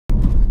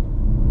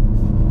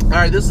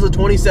Alright, this is a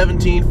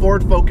 2017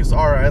 Ford Focus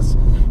RS.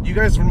 You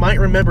guys might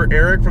remember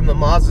Eric from the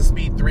Mazda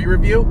Speed 3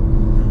 review.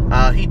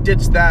 He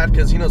ditched that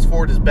because he knows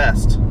Ford is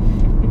best.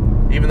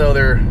 Even though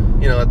they're,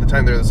 you know, at the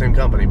time they're the same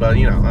company. But,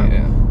 you know,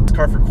 this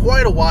car for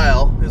quite a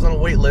while. He was on a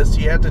wait list.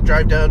 He had to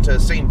drive down to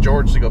St.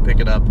 George to go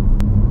pick it up.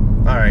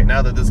 Alright,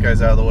 now that this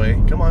guy's out of the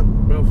way. Come on,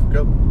 move,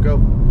 go, go.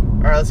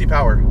 Alright, let's see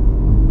power.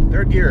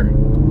 Third gear.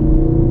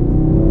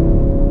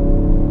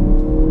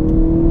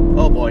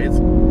 Oh boy, it's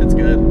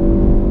good.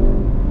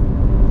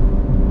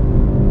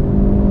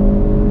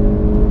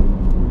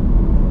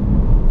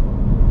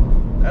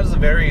 That is a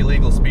very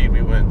illegal speed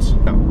we went.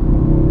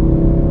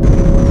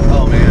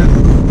 Oh man.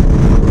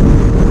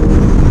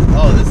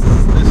 Oh, this is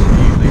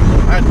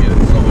illegal. I'd get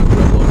in so much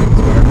trouble with this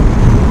car.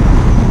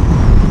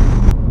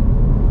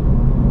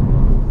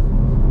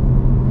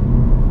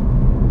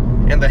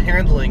 And the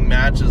handling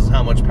matches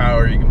how much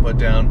power you can put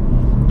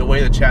down. The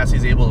way the chassis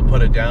is able to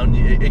put it down,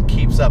 it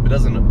keeps up. It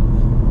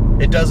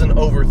doesn't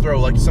overthrow.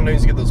 Like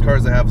sometimes you get those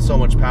cars that have so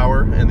much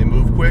power and they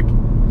move quick,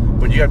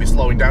 but you gotta be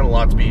slowing down a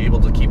lot to be able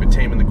to keep it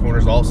tame in the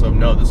corners. Also,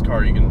 no, this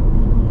car you can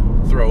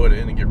throw it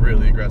in and get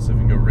really aggressive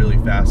and go really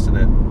fast in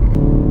it.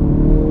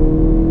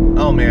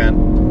 Oh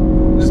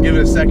man, just give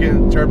it a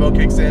second, turbo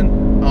kicks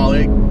in. Oh,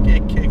 it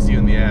kicks you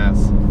in the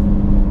ass.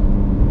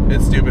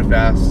 It's stupid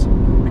fast.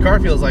 The car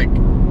feels like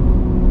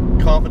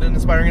confident,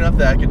 inspiring enough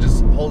that I could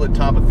just hold it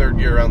top of third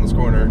gear around this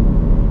corner.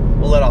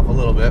 We'll let off a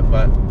little bit,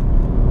 but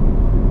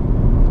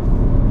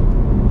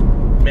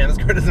man, this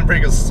car doesn't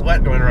break a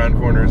sweat going around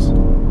corners.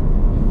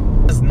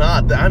 It's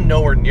not. I'm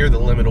nowhere near the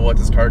limit of what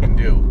this car can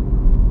do,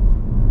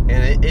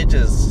 and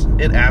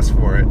it asks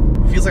for it.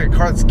 It feels like a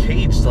car that's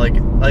caged. Like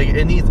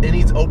it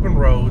needs open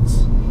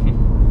roads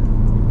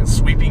and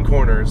sweeping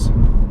corners.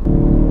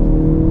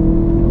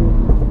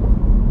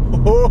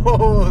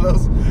 Oh,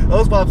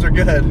 those pops are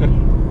good.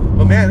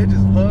 But man, it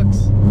just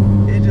hooks.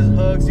 It just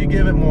hooks. You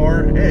give it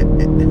more.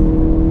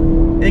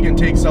 It can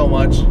take so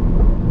much.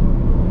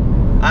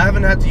 I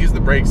haven't had to use the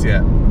brakes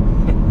yet.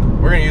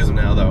 We're gonna use them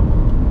now though.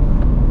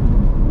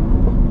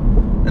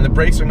 And the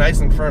brakes are nice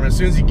and firm. As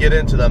soon as you get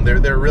into them,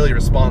 they're really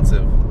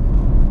responsive.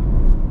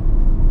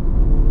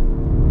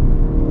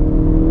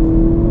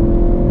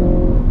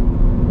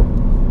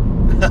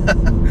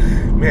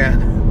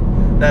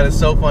 Man, that is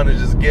so fun to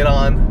just get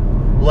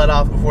on, let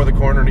off before the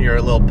corner and hear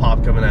a little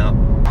pop coming out.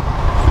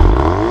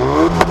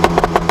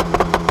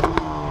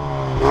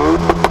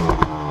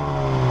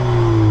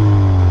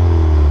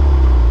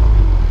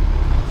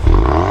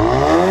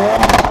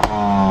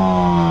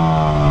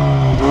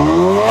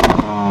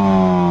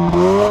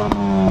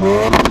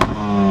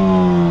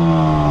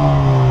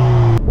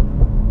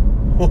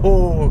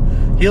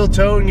 Heel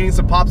toe and getting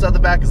some pops out the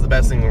back is the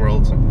best thing in the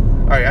world.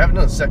 Alright, I haven't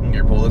done a second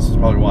gear pull. This is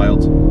probably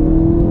wild.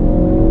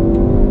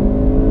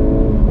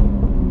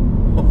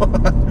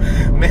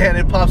 Man,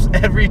 it pops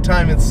every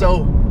time. It's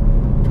so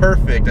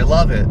perfect. I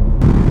love it.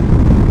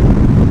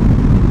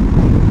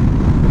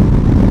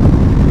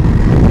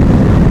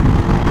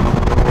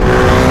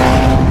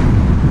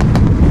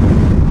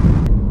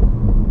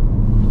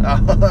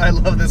 Oh, I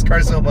love this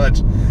car so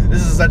much.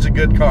 This is such a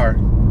good car.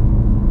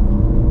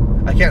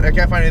 I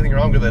can't find anything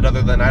wrong with it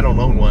other than I don't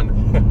own one.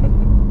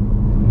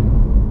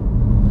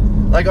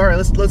 Like, all right,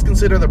 let's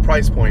consider the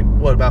price point.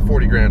 What, about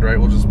 40 grand, right?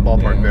 We'll just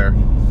ballpark there.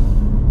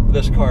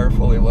 This car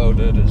fully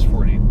loaded is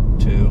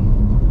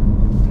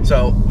 42.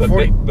 So,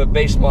 but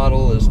base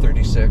model is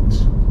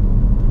 36.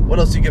 What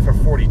else do you get for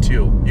 42?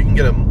 You can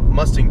get a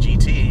Mustang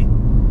GT,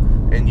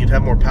 and you'd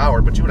have more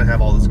power, but you wouldn't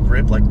have all this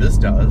grip like this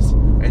does,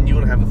 and you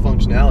wouldn't have the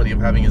functionality of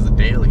having as a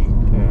daily.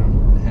 Yeah,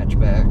 the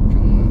hatchback,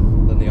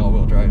 and then the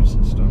all-wheel drive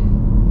system.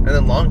 And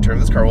then long term,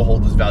 this car will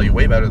hold its value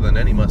way better than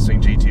any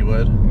Mustang GT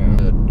would. Yeah.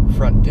 The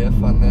front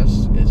diff on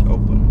this is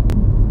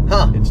open.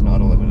 Huh. It's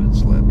not a limited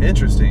slip.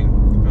 Interesting.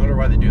 I wonder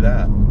why they do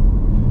that.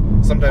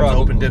 Sometimes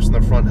open diffs in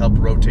the front help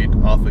rotate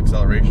off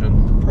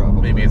acceleration.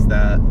 Probably. Maybe it's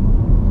that.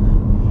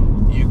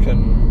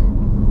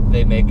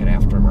 They make an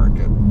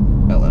aftermarket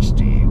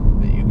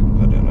LSD that you can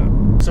put in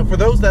it. So for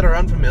those that are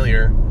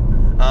unfamiliar,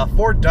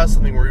 Ford does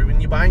something where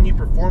when you buy a new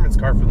performance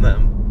car from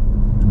them,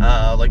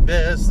 like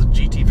this, the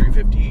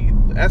GT350,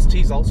 the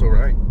ST's also,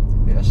 right?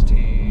 The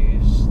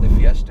ST's, the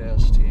Fiesta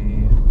ST.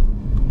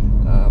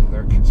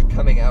 They're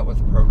coming out with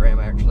a program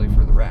actually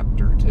for the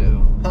Raptor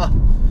too. Huh.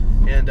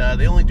 And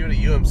they only do it at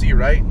UMC,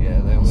 right? Yeah,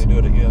 they only do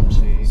it at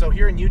UMC. So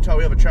here in Utah,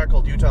 we have a track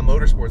called Utah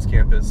Motorsports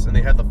Campus, and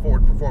they have the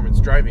Ford Performance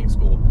Driving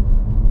School.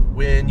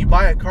 When you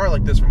buy a car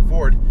like this from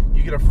Ford,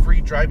 you get a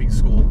free driving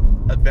school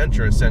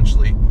adventure,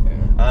 essentially.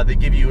 Yeah. They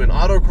give you an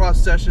autocross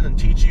session and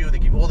teach you. They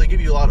give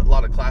you a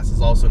lot of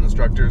classes also, and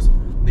instructors.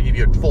 They give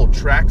you a full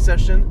track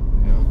session.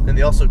 And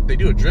they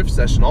do a drift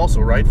session also,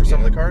 right, for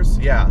some of the cars?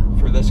 Yeah.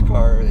 For this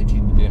car, they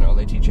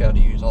teach you how to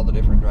use all the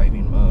different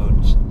driving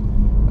modes.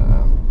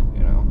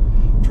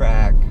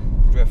 Track,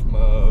 drift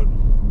mode,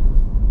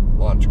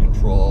 launch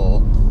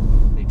control.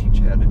 They teach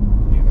you how to,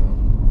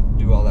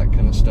 do all that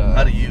kind of stuff.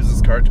 How to use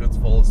this car to its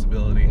fullest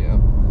ability. Yeah.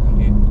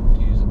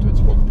 To use it to its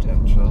full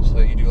potential. So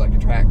you do like a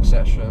track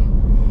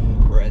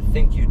session where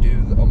think you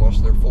do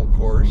almost their full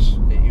course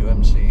at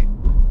UMC.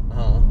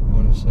 Uh-huh. I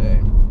want to say.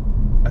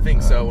 I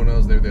think so. When I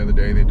was there the other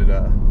day, they did.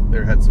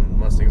 They had some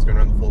Mustangs going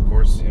around the full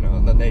course. You know,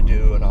 and then they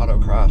do an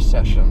autocross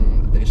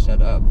session that they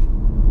set up,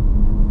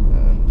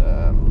 and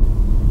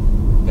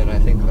then I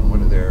think on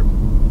one of their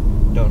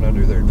Don't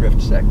Under their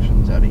drift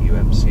sections out of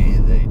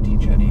UMC, they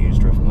teach how to use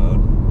drift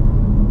mode.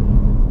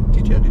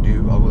 Teach you how to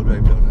do all-wheel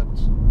drive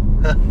donuts.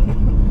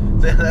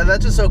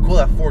 That's just so cool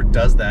that Ford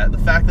does that. The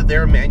fact that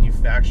they're a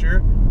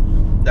manufacturer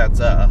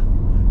that's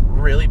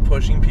really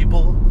pushing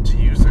people to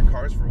use their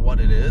cars for what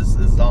it is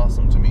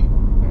awesome to me.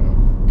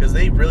 Because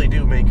they really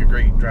do make a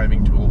great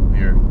driving tool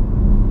here.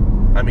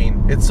 I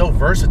mean, it's so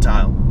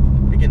versatile.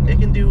 It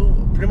can do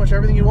pretty much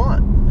everything you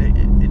want.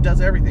 It does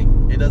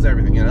everything. It does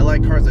everything. And I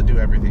like cars that do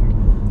everything.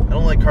 I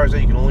don't like cars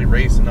that you can only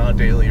race and not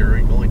daily, or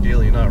you can only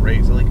daily and not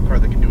race. I like a car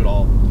that can do it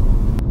all.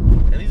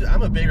 And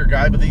I'm a bigger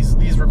guy, but these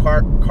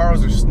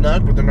cars are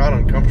snug, but they're not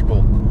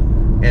uncomfortable.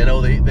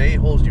 And they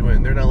hold you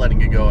in. They're not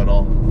letting you go at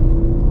all.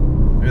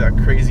 They're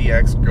that crazy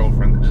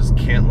ex-girlfriend that just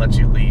can't let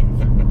you leave.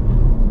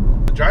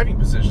 The driving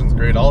position's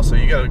great also.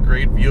 You got a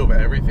great view of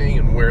everything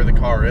and where the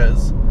car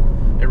is.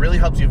 It really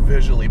helps you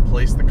visually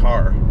place the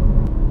car.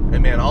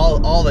 And man,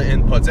 all the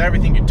inputs,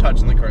 everything you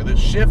touch in the car. The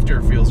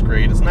shifter feels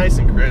great. It's nice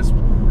and crisp.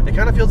 It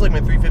kind of feels like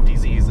my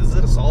 350Z's. Is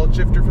it a solid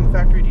shifter from the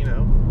factory? Do you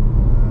know?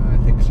 I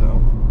think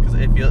so. Because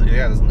it feels,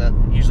 yeah, isn't that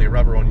usually a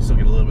rubber one? You still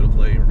get a little bit of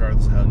play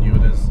regardless of how new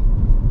it is.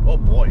 Oh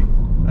boy,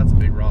 that's a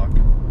big rock.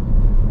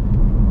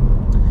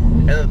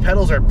 And then the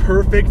pedals are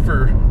perfect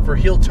for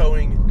heel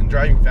towing and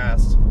driving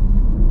fast.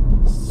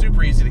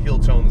 Super easy to heel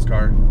toe in this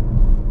car.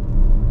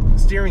 The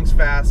steering's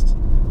fast.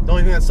 The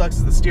only thing that sucks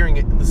is the steering.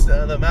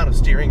 The amount of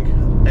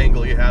steering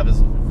angle you have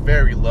is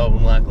very low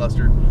and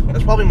lackluster.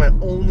 That's probably my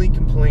only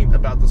complaint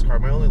about this car.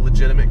 My only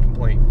legitimate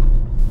complaint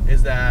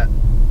is that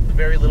the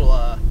very little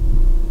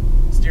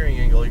steering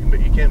angle.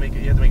 You can't make it.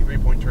 You have to make a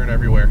 3-point turn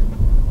everywhere.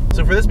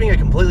 So for this being a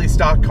completely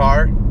stock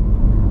car,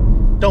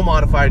 don't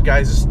modify it,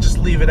 guys. Just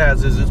leave it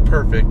as is. It's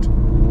perfect.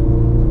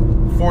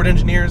 Ford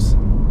engineers,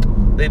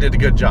 they did a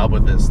good job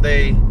with this.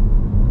 They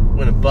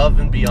went above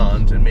and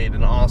beyond and made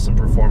an awesome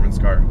performance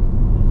car.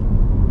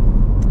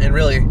 And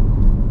really,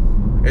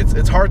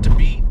 it's hard to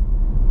beat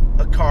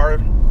a car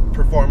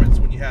performance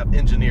when you have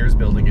engineers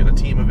building it, a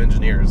team of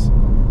engineers.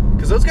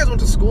 Because those guys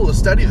went to school to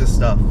study this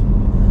stuff.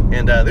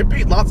 And they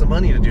paid lots of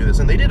money to do this,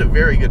 and they did a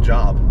very good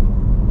job.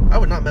 I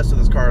would not mess with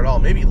this car at all.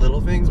 Maybe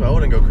little things, but I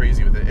wouldn't go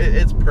crazy with it.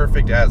 It's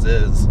perfect as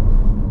is.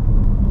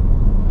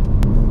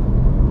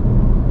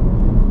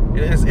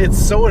 It's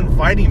so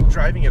inviting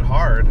driving it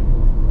hard.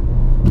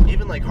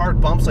 Even like hard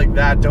bumps like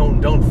that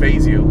don't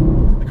faze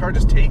you. The car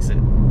just takes it.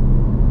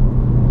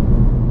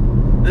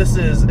 This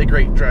is a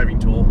great driving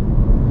tool.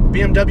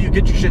 BMW,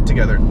 get your shit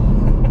together.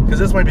 Because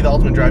this might be the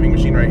ultimate driving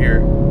machine right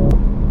here.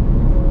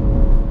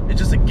 It's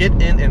just a get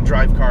in and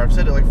drive car. I've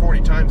said it like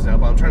 40 times now,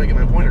 but I'm trying to get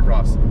my point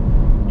across.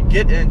 You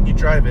get in, you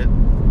drive it,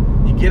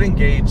 you get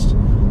engaged,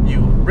 you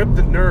rip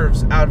the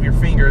nerves out of your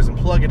fingers and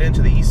plug it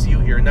into the ECU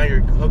here, and now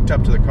you're hooked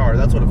up to the car.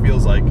 That's what it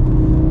feels like.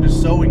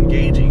 Just so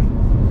engaging.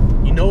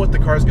 You know what the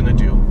car's gonna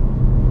do.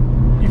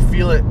 You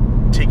feel it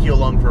take you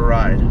along for a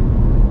ride.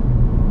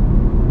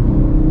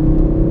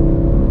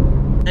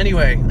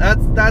 Anyway,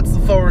 that's the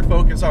Ford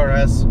Focus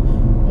RS.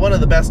 One of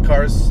the best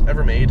cars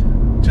ever made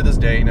to this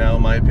day now,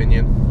 in my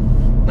opinion.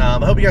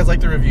 I hope you guys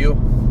liked the review.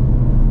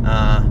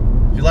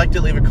 If you liked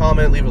it, leave a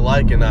comment, leave a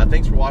like, and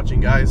thanks for watching,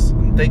 guys.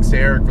 And thanks to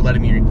Eric for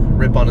letting me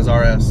rip on his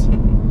RS.